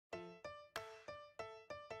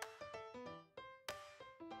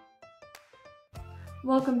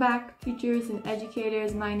Welcome back, teachers and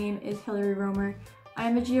educators. My name is Hilary Romer. I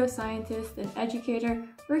am a geoscientist and educator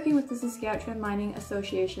working with the Saskatchewan Mining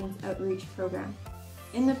Association's outreach program.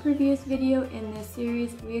 In the previous video in this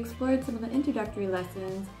series, we explored some of the introductory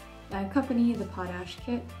lessons that accompany the Potash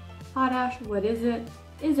kit. Potash, what is it?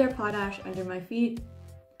 Is there potash under my feet?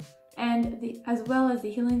 And as well as the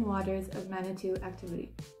healing waters of Manitou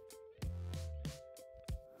activity.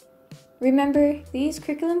 Remember, these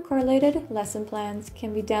curriculum-correlated lesson plans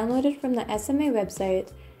can be downloaded from the SMA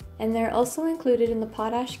website, and they're also included in the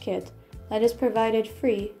Potash kit that is provided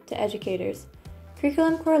free to educators.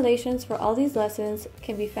 Curriculum correlations for all these lessons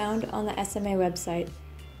can be found on the SMA website.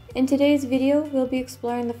 In today's video, we'll be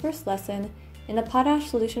exploring the first lesson in the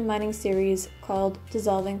Potash Solution Mining series called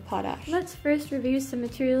Dissolving Potash. Let's first review some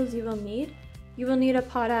materials you will need. You will need a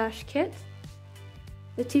potash kit,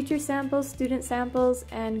 the teacher samples, student samples,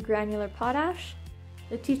 and granular potash.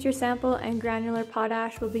 The teacher sample and granular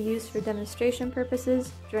potash will be used for demonstration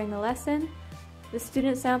purposes during the lesson. The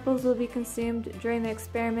student samples will be consumed during the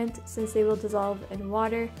experiment since they will dissolve in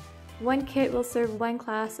water. One kit will serve one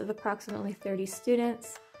class of approximately 30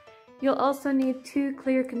 students. You'll also need 2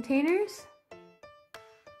 clear containers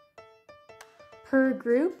per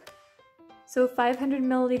group. So 500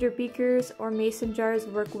 milliliter beakers or mason jars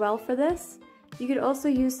work well for this. You could also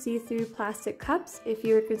use see-through plastic cups if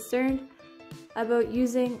you are concerned about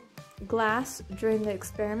using glass during the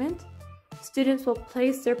experiment. Students will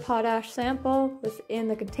place their potash sample within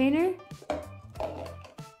the container,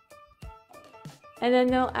 and then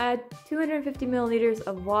they'll add 250 milliliters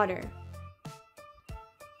of water.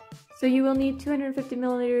 So you will need 250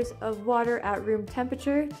 milliliters of water at room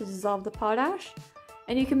temperature to dissolve the potash,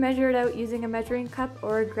 and you can measure it out using a measuring cup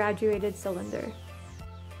or a graduated cylinder.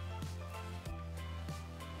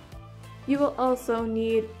 You will also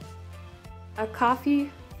need a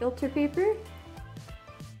coffee filter paper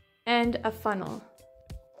and a funnel.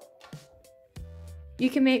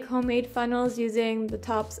 You can make homemade funnels using the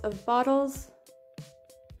tops of bottles,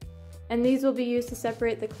 and these will be used to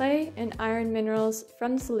separate the clay and iron minerals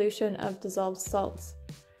from the solution of dissolved salts.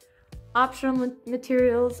 Optional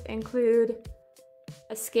materials include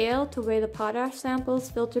a scale to weigh the potash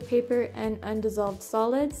samples, filter paper, and undissolved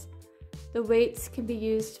solids. The weights can be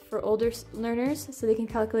used for older learners so they can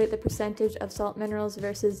calculate the percentage of salt minerals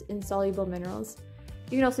versus insoluble minerals.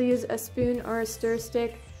 You can also use a spoon or a stir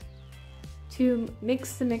stick to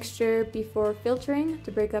mix the mixture before filtering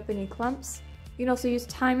to break up any clumps. You can also use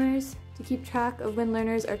timers to keep track of when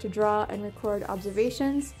learners are to draw and record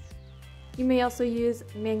observations. You may also use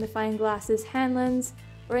magnifying glasses, hand lens,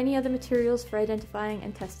 or any other materials for identifying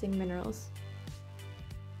and testing minerals.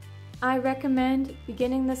 I recommend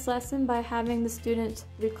beginning this lesson by having the students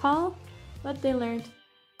recall what they learned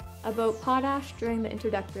about potash during the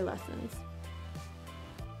introductory lessons.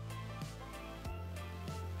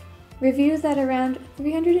 Review that around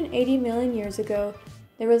 380 million years ago,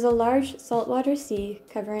 there was a large saltwater sea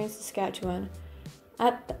covering Saskatchewan.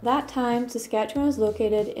 At that time, Saskatchewan was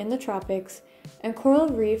located in the tropics, and coral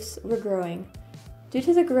reefs were growing. Due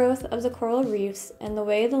to the growth of the coral reefs and the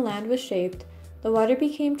way the land was shaped, the water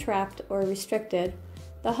became trapped or restricted.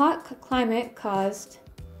 The hot climate caused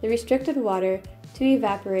the restricted water to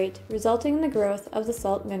evaporate, resulting in the growth of the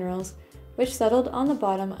salt minerals, which settled on the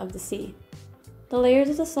bottom of the sea. The layers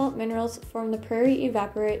of the salt minerals form the prairie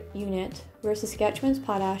evaporate unit, where Saskatchewan's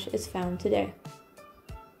potash is found today.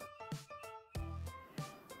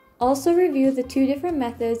 Also review the 2 different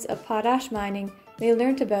methods of potash mining they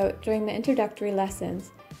learnt about during the introductory lessons.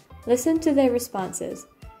 Listen to their responses.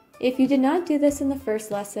 If you did not do this in the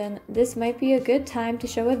first lesson, this might be a good time to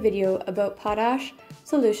show a video about potash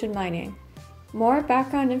solution mining. More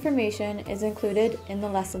background information is included in the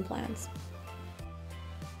lesson plans.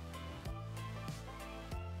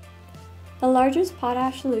 The largest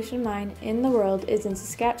potash solution mine in the world is in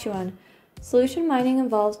Saskatchewan. Solution mining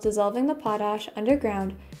involves dissolving the potash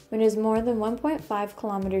underground when it is more than 1.5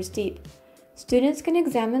 kilometers deep. Students can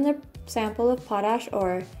examine their sample of potash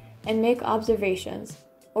ore and make observations,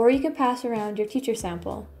 or you can pass around your teacher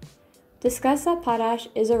sample. Discuss that potash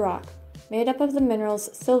is a rock made up of the minerals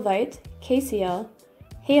sylvite, KCl,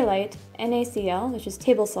 halite, NaCl, which is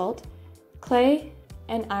table salt, clay,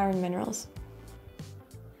 and iron minerals.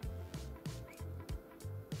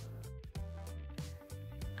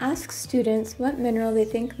 Ask students what mineral they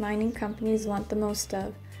think mining companies want the most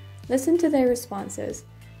of. Listen to their responses.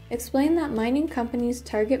 Explain that mining companies'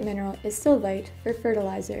 target mineral is sylvite for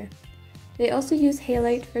fertilizer. They also use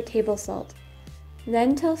halite for table salt.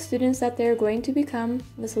 Then tell students that they are going to become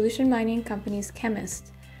the solution mining company's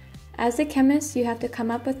chemist. As a chemist, you have to come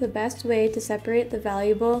up with the best way to separate the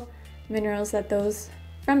valuable minerals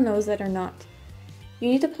from those that are not. You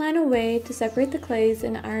need to plan a way to separate the clays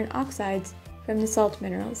and iron oxides from the salt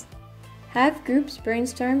minerals. Have groups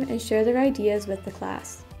brainstorm and share their ideas with the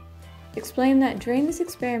class. Explain that during this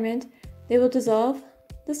experiment, they will dissolve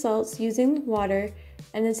the salts using water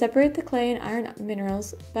and then separate the clay and iron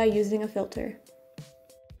minerals by using a filter.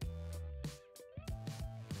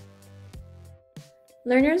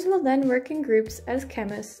 Learners will then work in groups as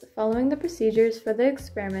chemists, following the procedures for the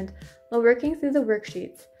experiment while working through the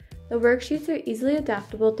worksheets. The worksheets are easily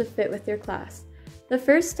adaptable to fit with your class. The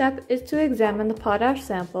first step is to examine the potash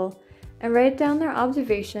sample and write down their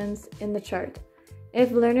observations in the chart.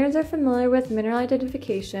 If learners are familiar with mineral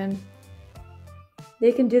identification,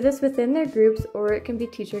 they can do this within their groups or it can be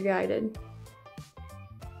teacher guided.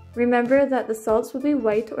 Remember that the salts will be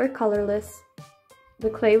white or colorless, the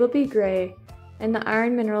clay will be gray, and the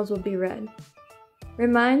iron minerals will be red.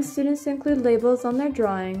 Remind students to include labels on their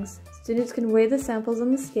drawings. Students can weigh the samples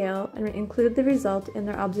on the scale and include the result in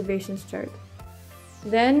their observations chart.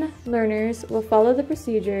 Then, learners will follow the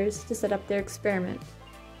procedures to set up their experiment.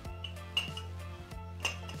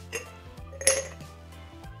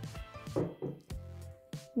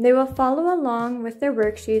 They will follow along with their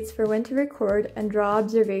worksheets for when to record and draw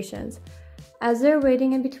observations. As they're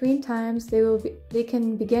waiting in between times, they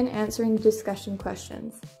can begin answering discussion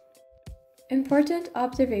questions. Important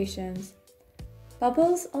observations.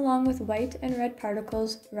 Bubbles along with white and red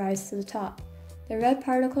particles rise to the top. The red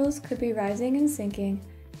particles could be rising and sinking,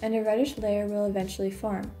 and a reddish layer will eventually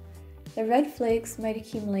form. The red flakes might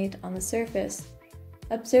accumulate on the surface.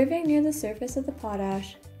 Observing near the surface of the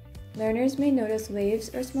potash, learners may notice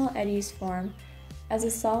waves or small eddies form as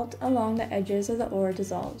the salt along the edges of the ore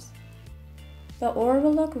dissolves. The ore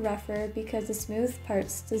will look rougher because the smooth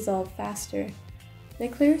parts dissolve faster. The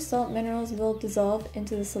clear salt minerals will dissolve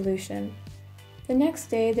into the solution. The next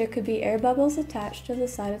day, there could be air bubbles attached to the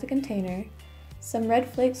side of the container, some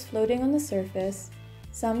red flakes floating on the surface,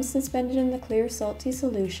 some suspended in the clear salty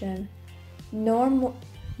solution, no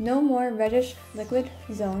more reddish liquid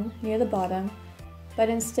zone near the bottom, but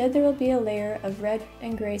instead there will be a layer of red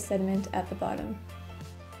and gray sediment at the bottom.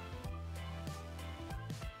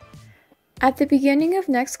 At the beginning of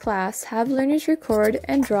next class, have learners record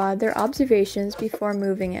and draw their observations before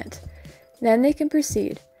moving it. Then they can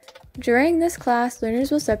proceed. During this class, learners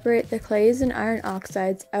will separate the clays and iron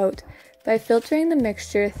oxides out by filtering the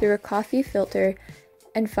mixture through a coffee filter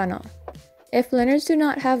and funnel. If learners do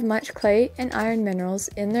not have much clay and iron minerals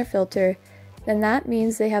in their filter, then that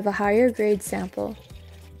means they have a higher grade sample.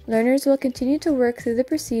 Learners will continue to work through the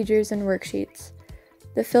procedures and worksheets.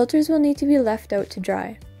 The filters will need to be left out to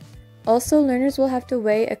dry. Also, learners will have to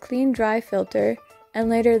weigh a clean dry filter and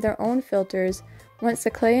later their own filters once the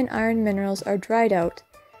clay and iron minerals are dried out,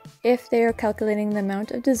 if they are calculating the amount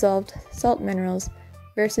of dissolved salt minerals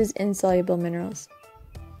versus insoluble minerals.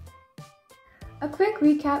 A quick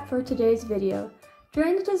recap for today's video.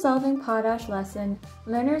 During the dissolving potash lesson,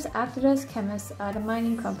 learners acted as chemists at a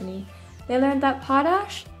mining company. They learned that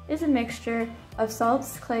potash is a mixture of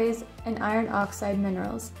salts, clays, and iron oxide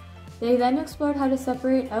minerals. They then explored how to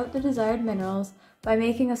separate out the desired minerals by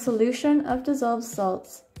making a solution of dissolved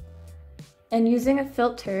salts and using a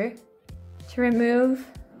filter to remove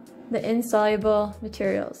the insoluble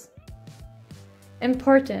materials.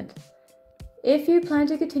 Important. If you plan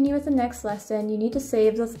to continue with the next lesson, you need to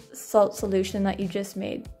save the salt solution that you just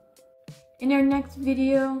made. In our next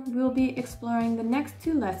video, we will be exploring the next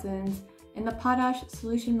two lessons in the potash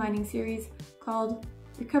solution mining series called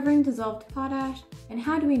Recovering Dissolved Potash and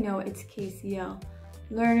How Do We Know It's KCl.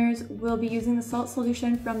 Learners will be using the salt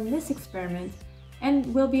solution from this experiment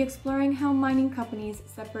and will be exploring how mining companies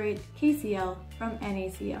separate KCl from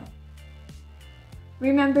NaCl.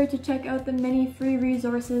 Remember to check out the many free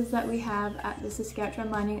resources that we have at the Saskatchewan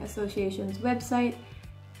Mining Association's website,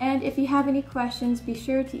 and if you have any questions, be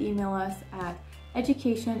sure to email us at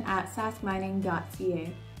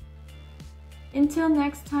education@saskmining.ca. Until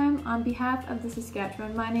next time, on behalf of the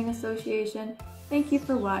Saskatchewan Mining Association, thank you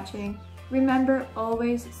for watching. Remember,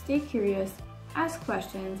 always stay curious, ask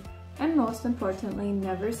questions, and most importantly,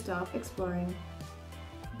 never stop exploring.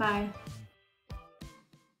 Bye.